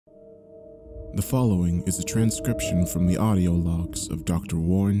The following is a transcription from the audio logs of Dr.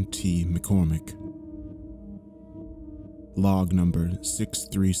 Warren T. McCormick. Log number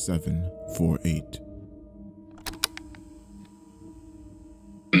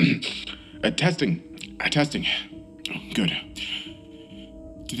 63748. Testing. Good.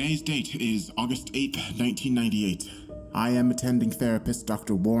 Today's date is August 8th, 1998. I am attending therapist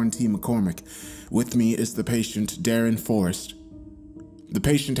Dr. Warren T. McCormick. With me is the patient, Darren Forrest. The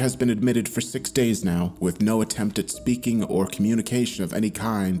patient has been admitted for 6 days now, with no attempt at speaking or communication of any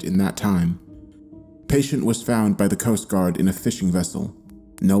kind in that time. Patient was found by the Coast Guard in a fishing vessel.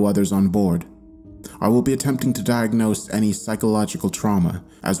 No others on board. I will be attempting to diagnose any psychological trauma,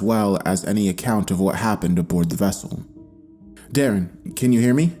 as well as any account of what happened aboard the vessel. Darren, can you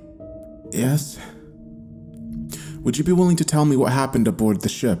hear me? Yes. Would you be willing to tell me what happened aboard the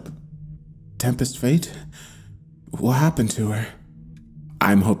ship? Tempest Fate? What happened to her?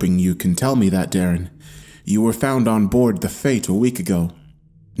 I'm hoping you can tell me that, Darren. You were found on board the Fate a week ago.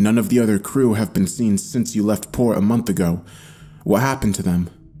 None of the other crew have been seen since you left port a month ago. What happened to them?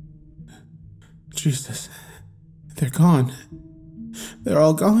 Jesus. They're gone. They're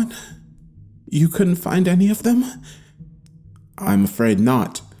all gone. You couldn't find any of them? I'm afraid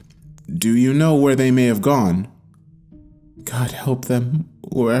not. Do you know where they may have gone? God help them,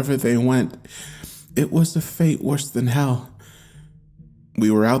 wherever they went. It was a fate worse than hell. We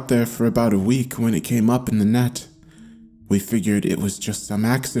were out there for about a week when it came up in the net. We figured it was just some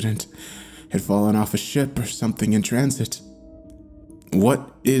accident, had fallen off a ship or something in transit. What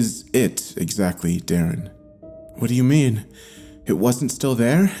is it exactly, Darren? What do you mean? It wasn't still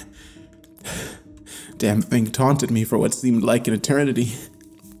there? Damn thing taunted me for what seemed like an eternity.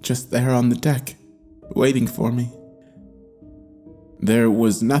 Just there on the deck, waiting for me. There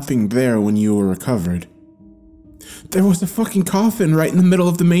was nothing there when you were recovered. There was a fucking coffin right in the middle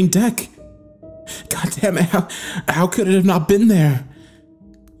of the main deck. God damn it, how could it have not been there?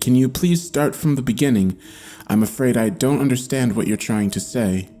 Can you please start from the beginning? I'm afraid I don't understand what you're trying to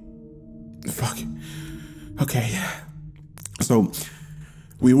say. Fuck. Okay. So,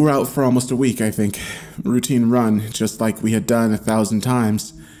 we were out for almost a week, I think. Routine run, just like we had done 1,000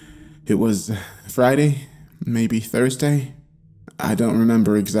 times. It was Friday, maybe Thursday? I don't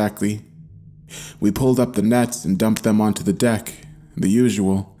remember exactly. We pulled up the nets and dumped them onto the deck, the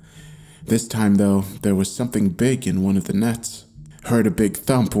usual. This time, though, there was something big in one of the nets. Heard a big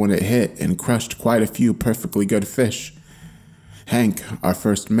thump when it hit and crushed quite a few perfectly good fish. Hank, our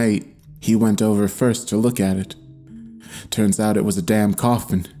first mate, he went over first to look at it. Turns out it was a damn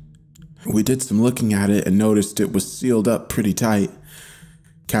coffin. We did some looking at it and noticed it was sealed up pretty tight.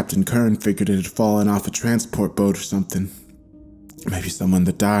 Captain Kern figured it had fallen off a transport boat or something. Maybe someone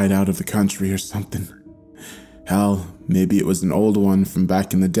that died out of the country or something. Hell, maybe it was an old one from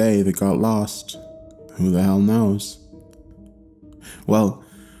back in the day that got lost. Who the hell knows? Well,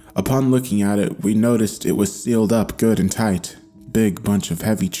 upon looking at it, we noticed it was sealed up good and tight. Big bunch of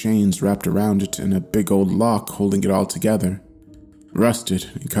heavy chains wrapped around it and a big old lock holding it all together. Rusted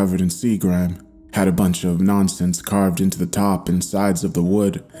and covered in sea grime. Had a bunch of nonsense carved into the top and sides of the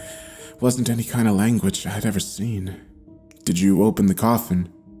wood. Wasn't any kind of language I'd ever seen. Did you open the coffin?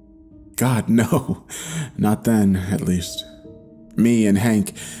 God, no. Not then, at least. Me and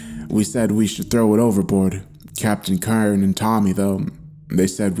Hank, we said we should throw it overboard. Captain Kern and Tommy, though, they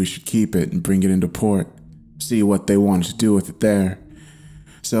said we should keep it and bring it into port. See what they wanted to do with it there.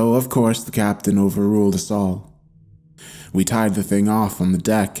 So, of course, the captain overruled us all. We tied the thing off on the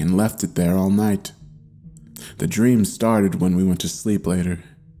deck and left it there all night. The dream started when we went to sleep later.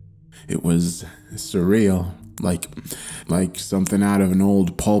 It was surreal. Like something out of an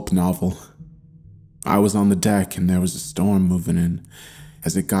old pulp novel. I was on the deck and there was a storm moving in.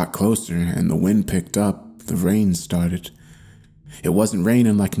 As it got closer and the wind picked up, the rain started. It wasn't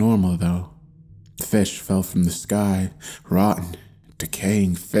raining like normal, though. Fish fell from the sky, rotten,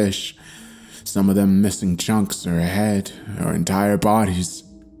 decaying fish. Some of them missing chunks or a head or entire bodies.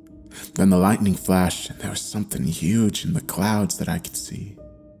 Then the lightning flashed and there was something huge in the clouds that I could see.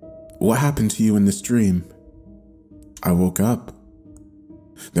 What happened to you in this dream? I woke up.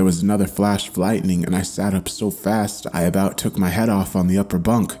 There was another flash of lightning and I sat up so fast I about took my head off on the upper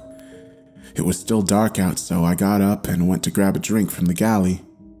bunk. It was still dark out, so I got up and went to grab a drink from the galley.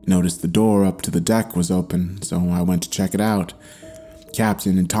 Noticed the door up to the deck was open, so I went to check it out.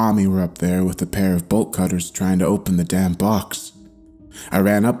 Captain and Tommy were up there with a pair of bolt cutters trying to open the damn box. I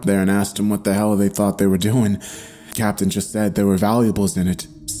ran up there and asked them what the hell they thought they were doing. Captain just said there were valuables in it.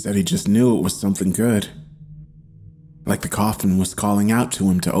 Said he just knew it was something good. Like the coffin was calling out to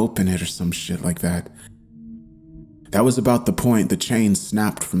him to open it or some shit like that. That was about the point the chains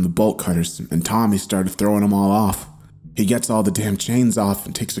snapped from the bolt cutters and Tommy started throwing them all off. He gets all the damn chains off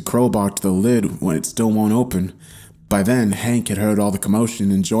and takes a crowbar to the lid when it still won't open. By then, Hank had heard all the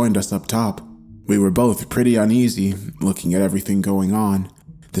commotion and joined us up top. We were both pretty uneasy, looking at everything going on.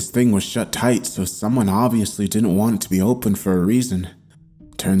 This thing was shut tight, so someone obviously didn't want it to be open for a reason.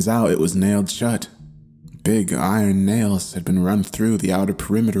 Turns out it was nailed shut. Big iron nails had been run through the outer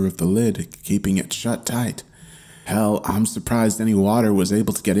perimeter of the lid, keeping it shut tight. Hell, I'm surprised any water was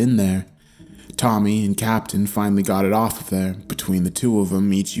able to get in there. Tommy and Captain finally got it off of there, between the two of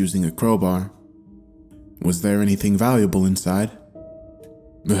them each using a crowbar. Was there anything valuable inside?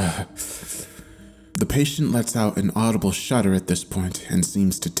 The patient lets out an audible shudder at this point and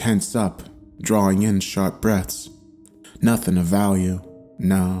seems to tense up, drawing in sharp breaths. Nothing of value.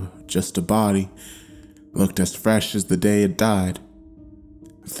 No, just a body. Looked as fresh as the day it died.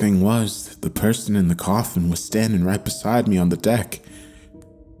 Thing was, the person in the coffin was standing right beside me on the deck.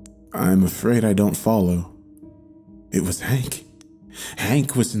 I'm afraid I don't follow. It was Hank.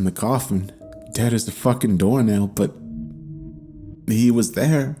 Hank was in the coffin, dead as a fucking doornail, but he was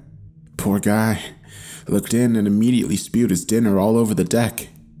there. Poor guy. Looked in and immediately spewed his dinner all over the deck.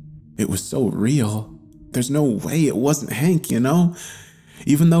 It was so real. There's no way it wasn't Hank, you know?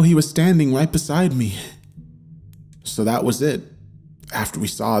 Even though he was standing right beside me. So that was it. After we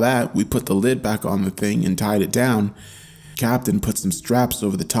saw that, we put the lid back on the thing and tied it down. Captain put some straps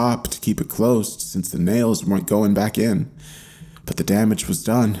over the top to keep it closed since the nails weren't going back in. But the damage was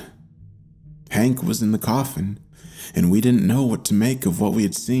done. Hank was in the coffin, and we didn't know what to make of what we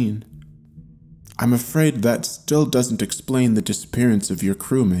had seen. I'm afraid that still doesn't explain the disappearance of your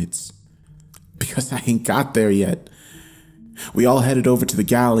crewmates. Because I ain't got there yet. We all headed over to the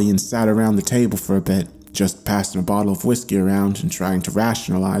galley and sat around the table for a bit, just passing a bottle of whiskey around and trying to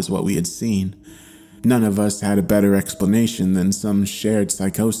rationalize what we had seen. None of us had a better explanation than some shared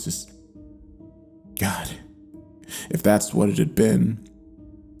psychosis. God, if that's what it had been,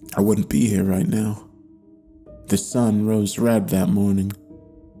 I wouldn't be here right now. The sun rose red that morning.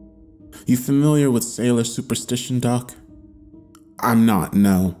 You familiar with sailor superstition, Doc? I'm not,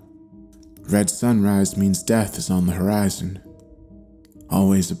 no. Red sunrise means death is on the horizon.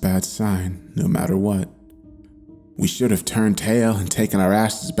 Always a bad sign, no matter what. We should have turned tail and taken our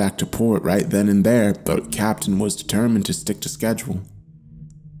asses back to port right then and there, but Captain was determined to stick to schedule.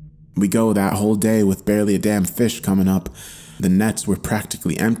 We go that whole day with barely a damn fish coming up. The nets were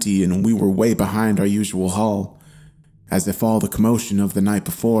practically empty and we were way behind our usual haul. As if all the commotion of the night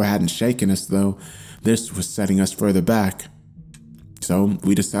before hadn't shaken us, though, this was setting us further back. So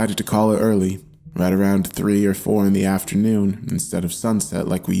we decided to call it early, right around 3 or 4 in the afternoon, instead of sunset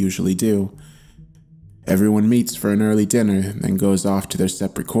like we usually do. Everyone meets for an early dinner, then goes off to their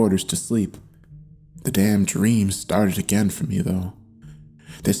separate quarters to sleep. The damn dream started again for me, though.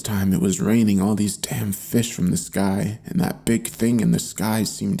 This time it was raining all these damn fish from the sky, and that big thing in the sky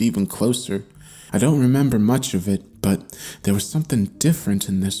seemed even closer. I don't remember much of it, but there was something different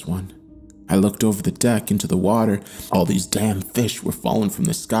in this one. I looked over the deck into the water. All these damn fish were falling from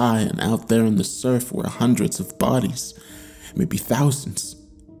the sky, and out there in the surf were hundreds of bodies, maybe thousands.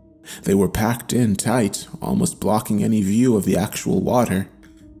 They were packed in tight, almost blocking any view of the actual water.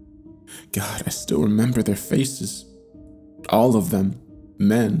 God, I still remember their faces. All of them.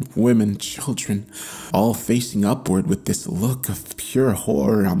 Men, women, children, all facing upward with this look of pure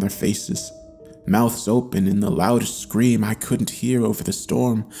horror on their faces. Mouths open in the loudest scream I couldn't hear over the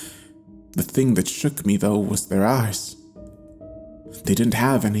storm. The thing that shook me, though, was their eyes. They didn't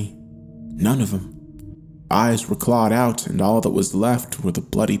have any. None of them. Eyes were clawed out, and all that was left were the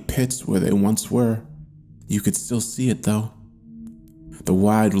bloody pits where they once were. You could still see it, though. The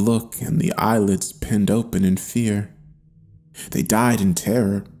wide look and the eyelids pinned open in fear. They died in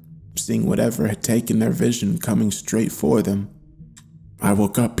terror, seeing whatever had taken their vision coming straight for them. I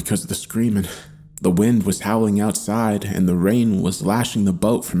woke up because of the screaming. The wind was howling outside, and the rain was lashing the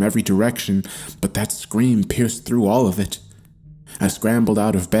boat from every direction, but that scream pierced through all of it. I scrambled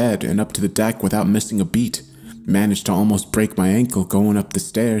out of bed and up to the deck without missing a beat. Managed to almost break my ankle going up the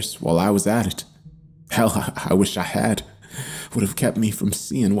stairs while I was at it. Hell, I wish I had. Would have kept me from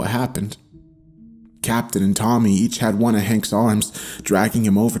seeing what happened. Captain and Tommy each had one of Hank's arms, dragging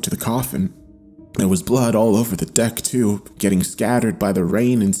him over to the coffin. There was blood all over the deck too, getting scattered by the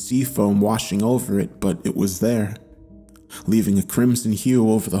rain and sea foam washing over it, but it was there, leaving a crimson hue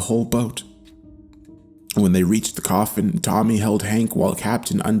over the whole boat. When they reached the coffin, Tommy held Hank while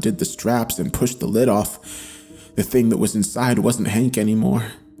Captain undid the straps and pushed the lid off. The thing that was inside wasn't Hank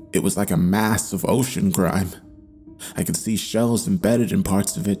anymore. It was like a mass of ocean grime. I could see shells embedded in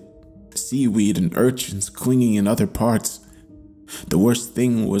parts of it. seaweed and urchins clinging in other parts. The worst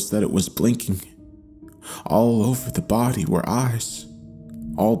thing was that it was blinking. All over the body were eyes,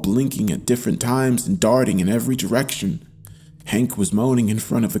 all blinking at different times and darting in every direction. Hank was moaning in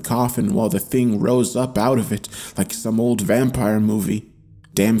front of the coffin while the thing rose up out of it like some old vampire movie.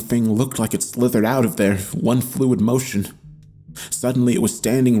 Damn thing looked like it slithered out of there, one fluid motion. Suddenly it was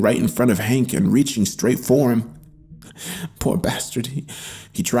standing right in front of Hank and reaching straight for him. Poor bastard,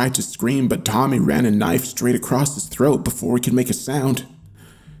 he tried to scream, but Tommy ran a knife straight across his throat before he could make a sound.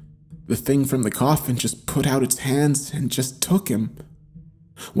 The thing from the coffin just put out its hands and just took him.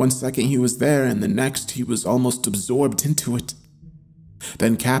 1 second he was there, and the next he was almost absorbed into it.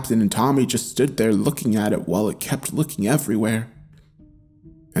 Then Captain and Tommy just stood there looking at it while it kept looking everywhere.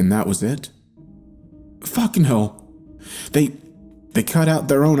 And that was it? Fucking hell. They cut out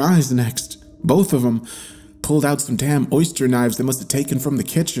their own eyes next. Both of them. Pulled out some damn oyster knives they must have taken from the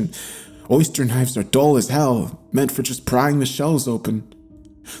kitchen. Oyster knives are dull as hell, meant for just prying the shells open.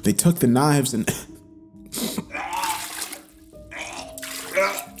 They took the knives and...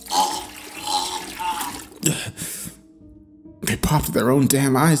 They popped their own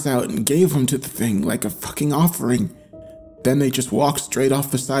damn eyes out and gave them to the thing like a fucking offering. Then they just walked straight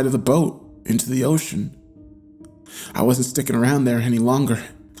off the side of the boat into the ocean. I wasn't sticking around there any longer.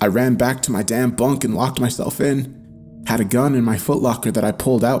 I ran back to my damn bunk and locked myself in. Had a gun in my footlocker that I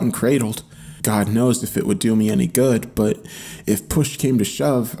pulled out and cradled. God knows if it would do me any good, but if push came to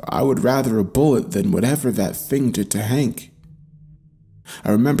shove, I would rather a bullet than whatever that thing did to Hank.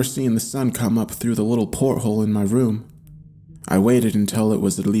 I remember seeing the sun come up through the little porthole in my room. I waited until it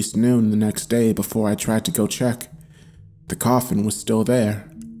was at least noon the next day before I tried to go check. The coffin was still there.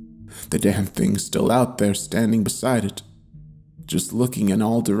 The damn thing still out there standing beside it. Just looking in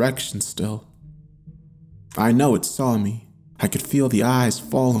all directions still. I know it saw me. I could feel the eyes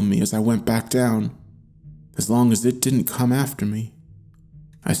follow me as I went back down, as long as it didn't come after me.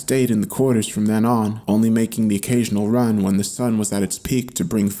 I stayed in the quarters from then on, only making the occasional run when the sun was at its peak to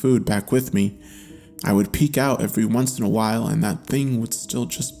bring food back with me. I would peek out every once in a while and that thing would still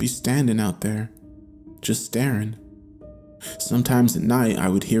just be standing out there, just staring. Sometimes at night I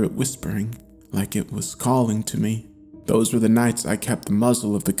would hear it whispering, like it was calling to me. Those were the nights I kept the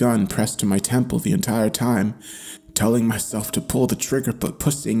muzzle of the gun pressed to my temple the entire time, telling myself to pull the trigger but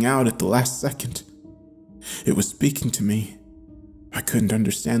pussying out at the last second. It was speaking to me. I couldn't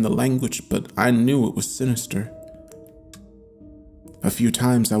understand the language, but I knew it was sinister. A few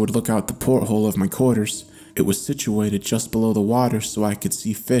times I would look out the porthole of my quarters. It was situated just below the water so I could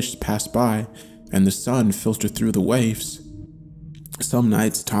see fish pass by and the sun filter through the waves. Some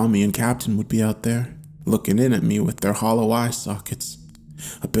nights Tommy and Captain would be out there, looking in at me with their hollow eye sockets,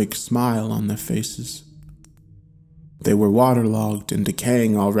 a big smile on their faces. They were waterlogged and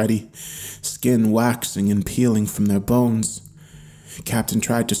decaying already, skin waxing and peeling from their bones. Captain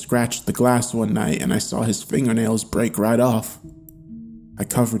tried to scratch the glass one night and I saw his fingernails break right off. I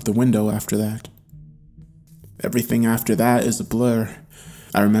covered the window after that. Everything after that is a blur.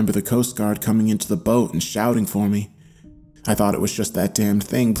 I remember the Coast Guard coming into the boat and shouting for me. I thought it was just that damn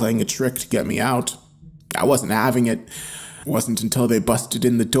thing playing a trick to get me out. I wasn't having it. It wasn't until they busted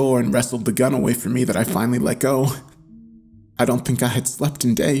in the door and wrestled the gun away from me that I finally let go. I don't think I had slept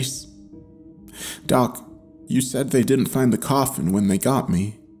in days. Doc, you said they didn't find the coffin when they got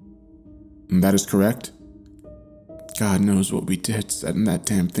me. And that is correct? God knows what we did setting that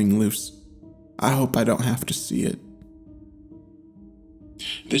damn thing loose. I hope I don't have to see it.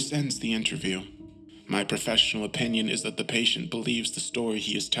 This ends the interview. My professional opinion is that the patient believes the story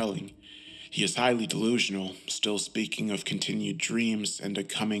he is telling. He is highly delusional, still speaking of continued dreams and a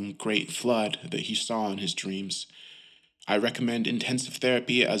coming great flood that he saw in his dreams. I recommend intensive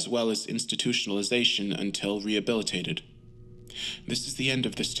therapy as well as institutionalization until rehabilitated. This is the end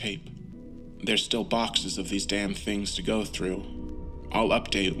of this tape. There's still boxes of these damn things to go through. I'll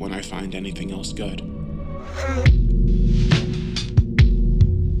update when I find anything else good.